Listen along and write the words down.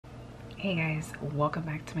Hey guys, welcome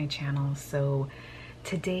back to my channel. So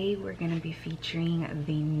today we're going to be featuring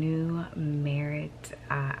the new Merit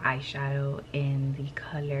eyeshadow in the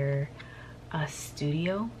color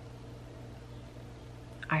Studio.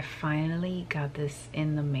 I finally got this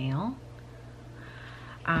in the mail.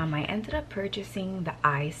 I ended up purchasing the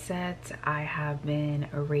eye set I have been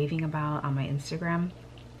raving about on my Instagram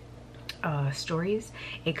stories.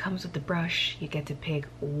 It comes with the brush. You get to pick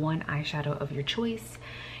one eyeshadow of your choice.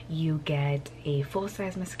 You get a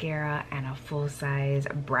full-size mascara and a full-size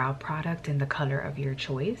brow product in the color of your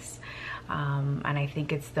choice, and I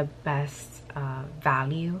think it's the best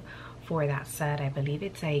value for that set. I believe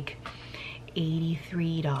it's like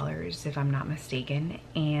 $83 if I'm not mistaken.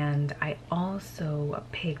 And I also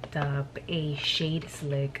picked up a Shade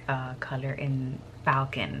Slick color in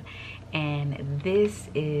Falcon, and this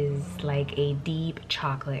is like a deep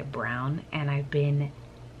chocolate brown, and I've been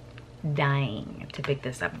dying to pick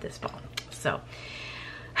this up this fall. So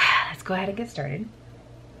let's go ahead and get started.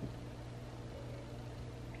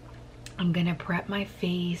 I'm gonna prep my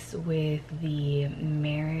face with the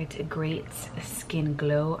Merit Great Skin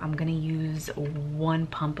Glow. I'm gonna use one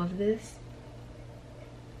pump of this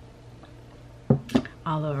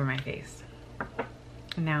all over my face.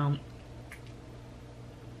 Now,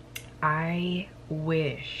 I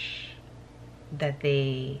wish that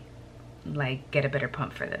they like get a better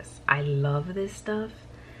pump for this. I love this stuff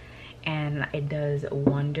and it does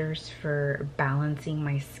wonders for balancing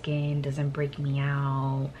my skin, doesn't break me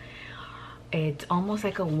out. It's almost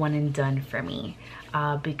like a one and done for me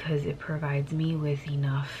because it provides me with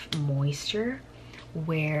enough moisture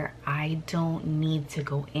where I don't need to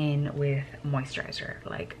go in with moisturizer.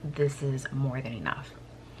 Like, this is more than enough.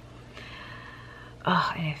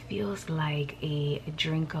 And it feels like a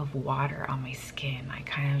drink of water on my skin. I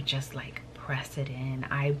kind of just like press it in.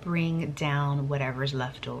 I bring down whatever's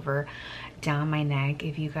left over down my neck.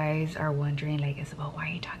 If you guys are wondering, like, Isabel, why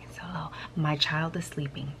are you talking so low? My child is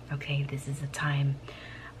sleeping, okay? This is the time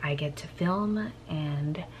I get to film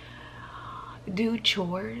and do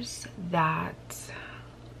chores that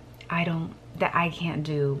I can't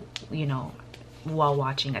do, you know, while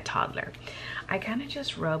watching a toddler. I kind of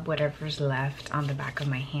just rub whatever's left on the back of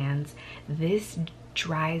my hands. This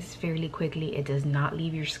dries fairly quickly. It does not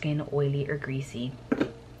leave your skin oily or greasy.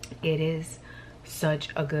 It is such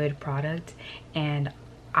a good product, and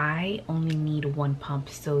I only need one pump.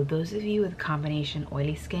 So those of you with combination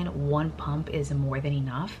oily skin, one pump is more than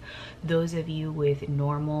enough. Those of you with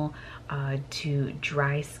normal to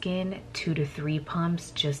dry skin, 2 to 3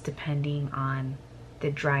 pumps, just depending on the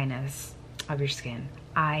dryness of your skin.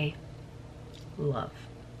 I love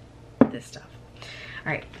this stuff.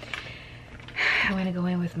 All right, I'm gonna go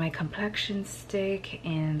in with my complexion stick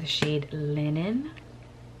in the shade Linen,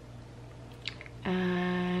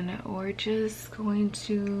 and we're just going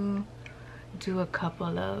to do a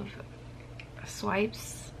couple of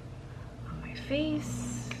swipes on my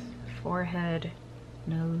face, forehead,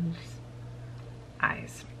 nose,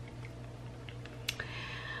 eyes.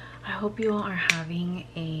 I hope you all are having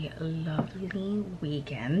a lovely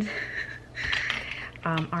weekend.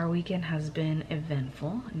 Our weekend has been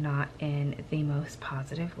eventful, not in the most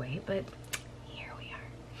positive way, but here we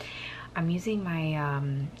are. I'm using my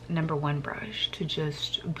 #1 brush to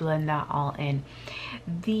just blend that all in.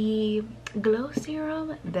 The glow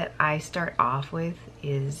serum that I start off with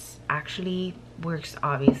is actually works,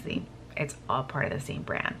 obviously. It's all part of the same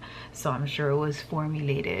brand. So I'm sure it was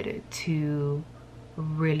formulated to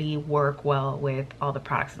really work well with all the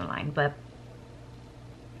products in the line, but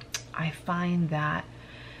I find that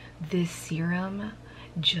this serum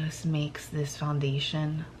just makes this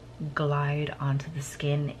foundation glide onto the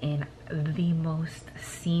skin in the most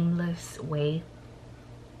seamless way,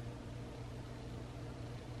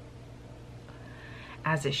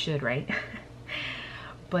 as it should, right?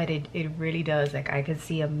 But it really does. Like, I could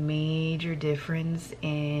see a major difference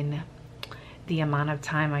in the amount of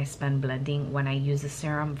time I spend blending when I use the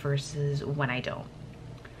serum versus when I don't.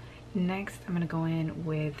 Next, I'm gonna go in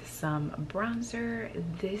with some bronzer.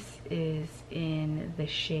 This is in the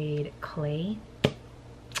shade Clay.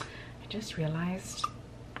 I just realized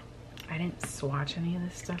I didn't swatch any of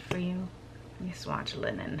this stuff for you. Let me swatch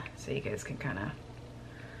Linen so you guys can kind of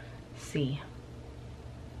see.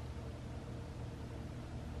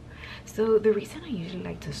 So the reason I usually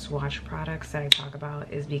like to swatch products that I talk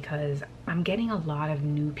about is because I'm getting a lot of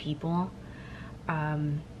new people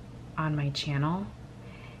on my channel,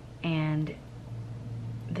 and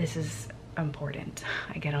this is important.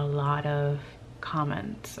 I get a lot of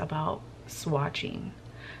comments about swatching.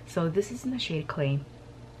 So this is in the shade Clay.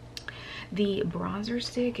 The bronzer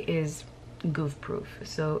stick is goof proof.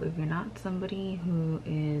 So if you're not somebody who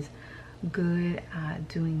is good at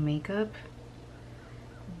doing makeup,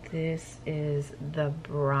 this is the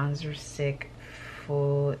bronzer stick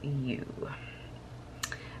for you.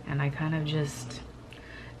 And I kind of just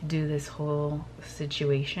do this whole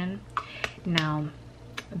situation. Now,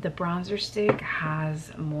 the bronzer stick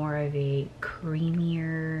has more of a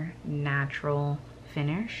creamier, natural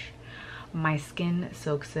finish. My skin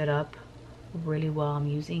soaks it up really well. I'm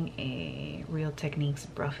using a Real Techniques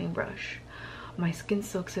buffing brush. My skin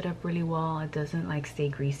soaks it up really well. It doesn't like stay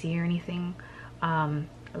greasy or anything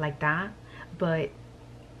like that. But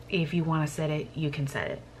if you want to set it, you can set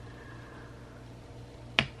it.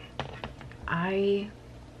 I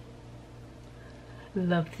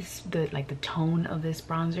love this, the tone of this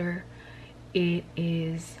bronzer. It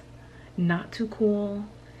is not too cool,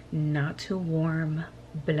 not too warm,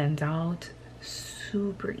 blends out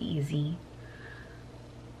super easy.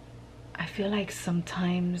 I feel like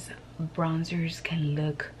sometimes bronzers can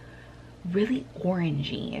look really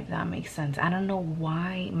orangey, if that makes sense. I don't know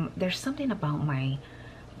why. There's something about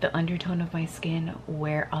the undertone of my skin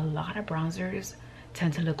where a lot of bronzers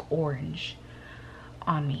tend to look orange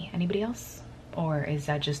on me. Anybody else? Or is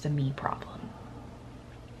that just a me problem?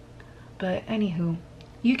 But anywho,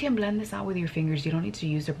 you can blend this out with your fingers. You don't need to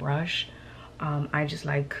use a brush. I just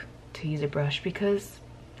like to use a brush because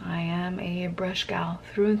I am a brush gal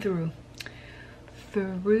through and through.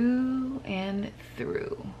 Through and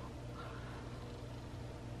through.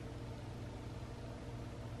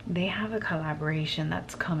 They have a collaboration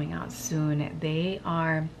that's coming out soon. They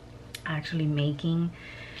are actually making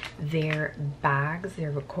their bags,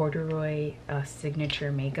 their corduroy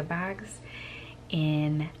signature makeup bags,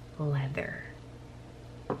 in leather.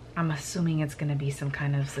 I'm assuming it's gonna be some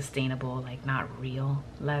kind of sustainable, like not real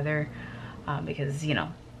leather, because you know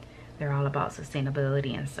they're all about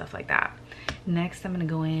sustainability and stuff like that. Next, I'm gonna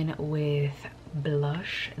go in with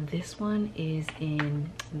blush. This one is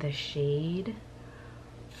in the shade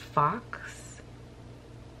Fox,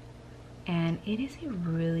 and it is a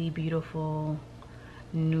really beautiful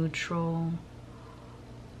neutral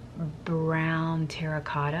brown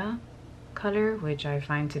terracotta color, which I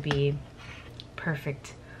find to be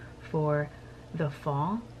perfect for the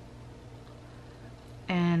fall.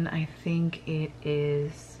 And I think it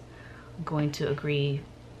is going to agree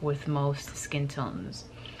with most skin tones.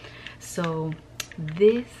 So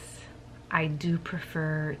this I do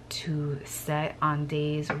prefer to set on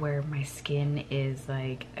days where my skin is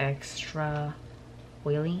like extra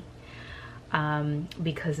oily,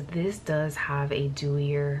 because this does have a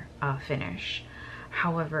dewier finish.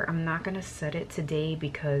 However, I'm not gonna set it today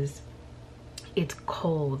because it's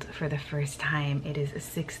cold for the first time. It is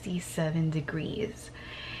 67 degrees,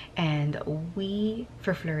 and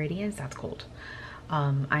for Floridians, that's cold.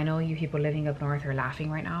 I know you people living up north are laughing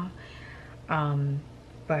right now,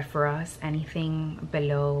 but for us, anything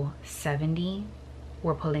below 70,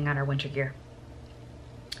 we're pulling out our winter gear.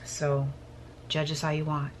 So judge us how you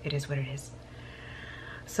want. It is what it is.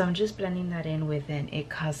 So I'm just blending that in with an IT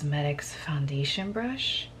Cosmetics foundation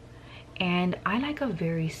brush, and I like a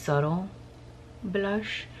very subtle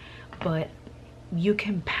blush, but you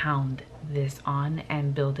can pound this on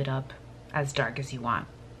and build it up as dark as you want.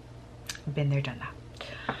 Been there, done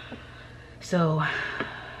that. So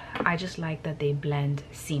I just like that they blend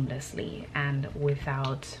seamlessly and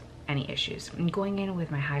without any issues. I'm going in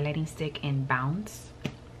with my highlighting stick in Bounce.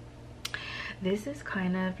 This is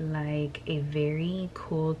kind of like a very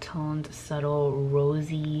cool toned, subtle,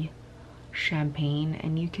 rosy champagne,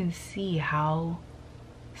 and you can see how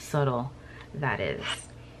subtle that is.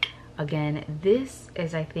 Again, this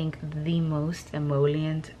is, I think, the most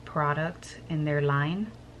emollient product in their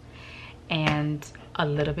line, and a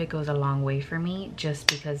little bit goes a long way for me, just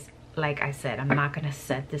because, like I said, I'm not gonna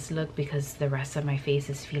set this look because the rest of my face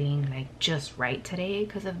is feeling like just right today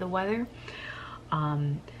because of the weather.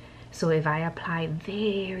 So if I apply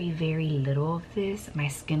very, very little of this, my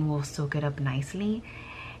skin will soak it up nicely,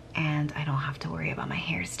 and I don't have to worry about my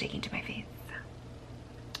hair sticking to my face.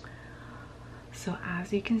 So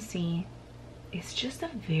as you can see, it's just a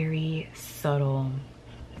very subtle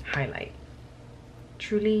highlight.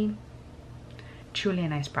 Truly, truly a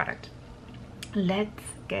nice product. Let's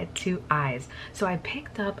get to eyes. So I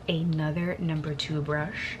picked up another number 2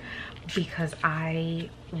 brush because I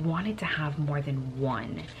wanted to have more than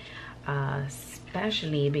one,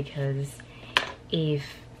 especially because if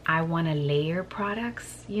I want to layer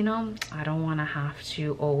products, you know, I don't want to have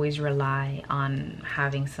to always rely on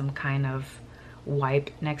having some kind of wipe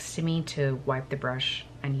next to me to wipe the brush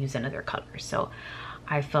and use another color. So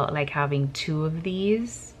I felt like having 2 of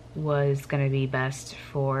these was gonna be best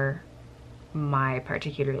for my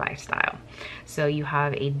particular lifestyle. So you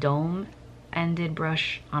have a dome ended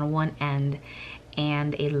brush on one end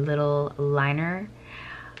and a little liner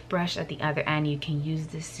brush at the other end. You can use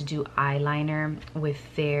this to do eyeliner with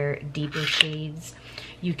their deeper shades.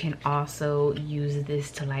 You can also use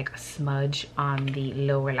this to like smudge on the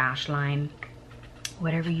lower lash line.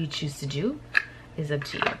 Whatever you choose to do is up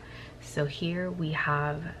to you. So here we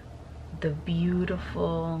have the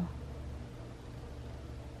beautiful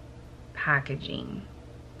packaging.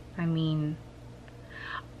 I mean,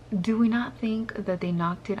 do we not think that they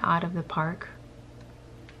knocked it out of the park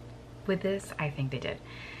with this? I think they did.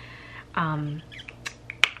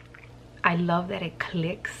 I love that it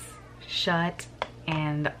clicks shut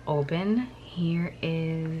and open. Here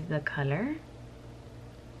is the color.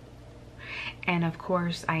 And of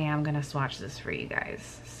course, I am gonna swatch this for you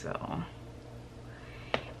guys. So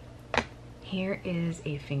here is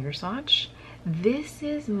a finger swatch. This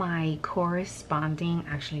is my corresponding,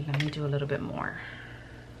 actually, let me do a little bit more.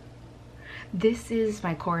 This is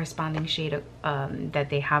my corresponding shade that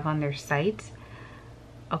they have on their site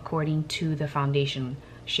according to the foundation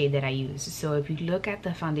shade that I use. So if you look at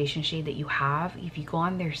the foundation shade that you have, if you go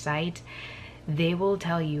on their site, they will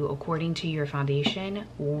tell you according to your foundation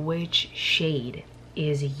which shade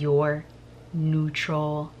is your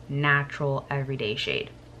neutral, natural, everyday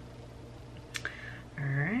shade. All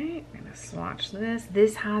right, I'm gonna swatch this.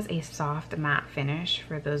 This has a soft matte finish.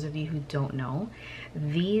 For those of you who don't know,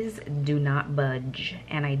 these do not budge,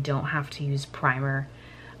 and I don't have to use primer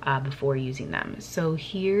before using them. So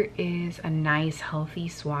here is a nice healthy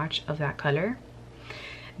swatch of that color.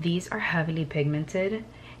 These are heavily pigmented,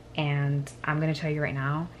 and I'm gonna tell you right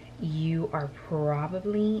now, you are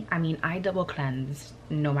probably, I mean, I double cleanse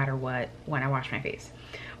no matter what when I wash my face.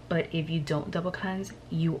 But if you don't double cleanse,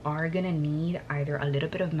 you are gonna need either a little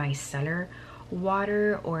bit of micellar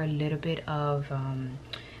water or a little bit of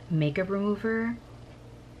makeup remover,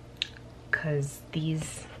 because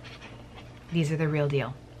these are the real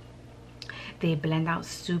deal. They blend out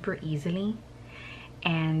super easily.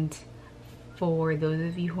 And for those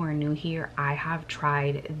of you who are new here, I have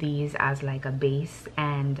tried these as like a base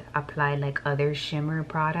and applied like other shimmer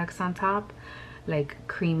products on top, like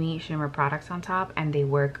creamy shimmer products on top, and they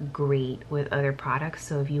work great with other products.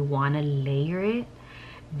 So if you want to layer it,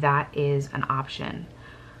 that is an option.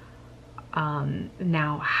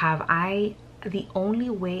 Now, the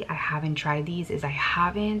only way I haven't tried these is I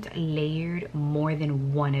haven't layered more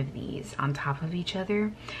than one of these on top of each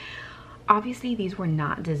other. Obviously, these were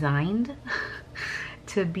not designed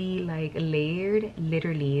to be like layered.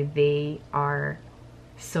 Literally, they are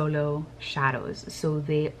solo shadows. So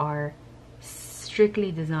they are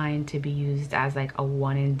strictly designed to be used as like a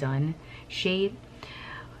one and done shade.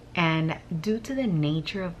 And due to the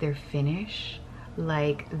nature of their finish,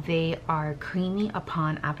 like they are creamy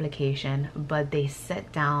upon application, but they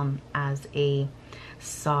set down as a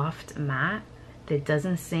soft matte that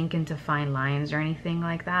doesn't sink into fine lines or anything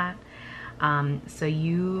like that. So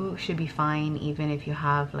you should be fine even if you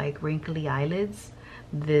have like wrinkly eyelids.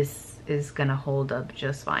 This is gonna hold up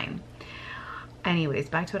just fine. Anyways,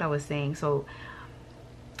 back to what I was saying. So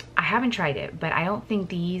I haven't tried it, but I don't think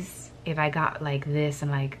these, if I got like this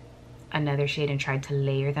and like another shade and tried to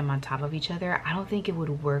layer them on top of each other, I don't think it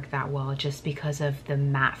would work that well just because of the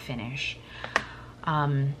matte finish.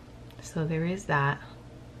 So there is that.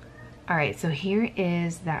 All right, so here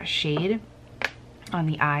is that shade on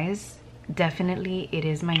the eyes. Definitely it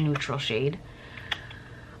is my neutral shade.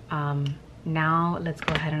 Now let's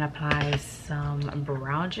go ahead and apply some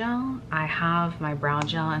brow gel. I have my brow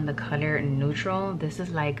gel in the color neutral. This is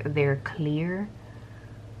like their clear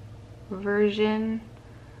version.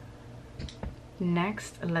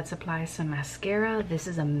 Next, let's apply some mascara. This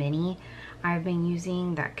is a mini I've been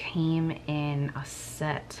using that came in a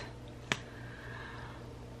set.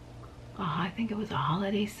 I think it was a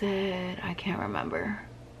holiday set. I can't remember.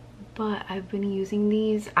 But I've been using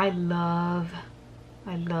these. I love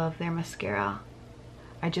their mascara.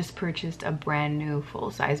 I just purchased a brand new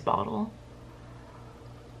full-size bottle.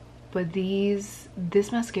 But this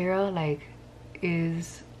mascara like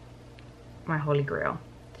is my holy grail.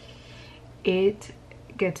 It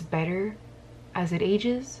gets better as it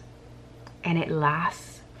ages, and it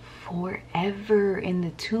lasts forever in the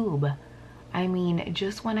tube. I mean,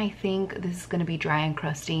 just when I think this is gonna be dry and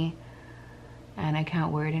crusty and I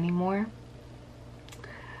can't wear it anymore,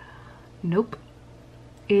 nope.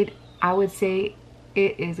 I would say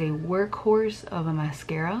it is a workhorse of a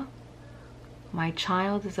mascara. My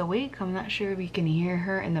child is awake. I'm not sure if you can hear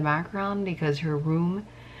her in the background because her room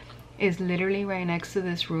is literally right next to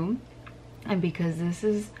this room. And because this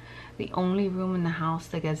is The only room in the house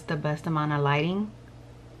that gets the best amount of lighting.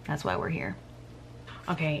 That's why we're here.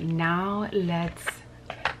 Okay, now let's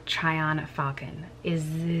try on Falcon. Is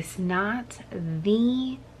this not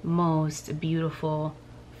the most beautiful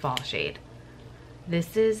fall shade?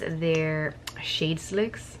 This is their Shade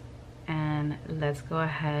Slicks, and let's go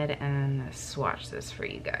ahead and swatch this for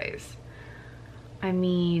you guys. I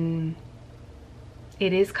mean,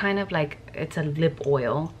 it is kind of like, it's a lip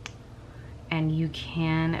oil, and you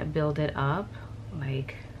can build it up.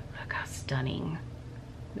 Like, look how stunning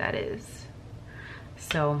that is.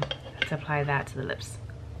 So let's apply that to the lips.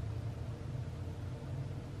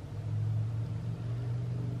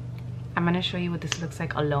 I'm gonna show you what this looks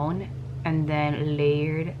like alone and then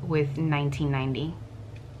layered with 1990.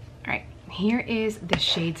 All right, here is the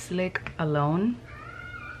Shade Slick alone.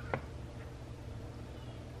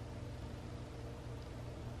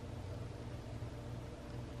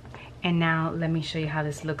 And now let me show you how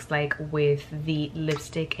this looks like with the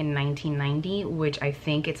lipstick in 1990, which I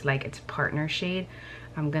think it's like its partner shade.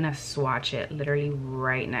 I'm gonna swatch it literally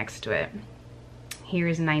right next to it. Here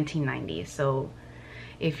is 1990. So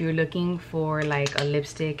if you're looking for like a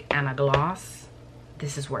lipstick and a gloss,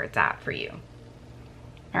 this is where it's at for you.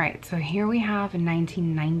 All right, so here we have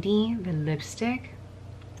 1990, the lipstick.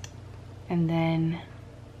 And then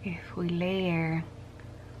if we layer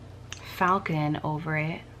Falcon over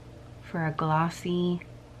it for a glossy,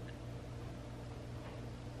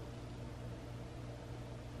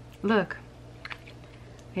 look,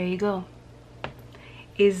 there you go.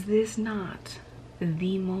 Is this not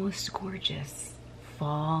the most gorgeous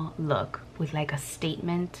fall look with like a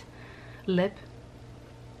statement lip?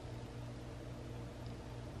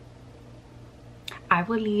 I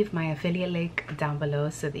will leave my affiliate link down below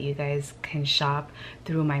so that you guys can shop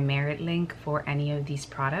through my Merit link for any of these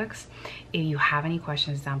products. If you have any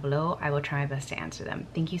questions down below, I will try my best to answer them.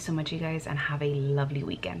 Thank you so much, you guys, and have a lovely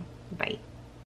weekend. Bye.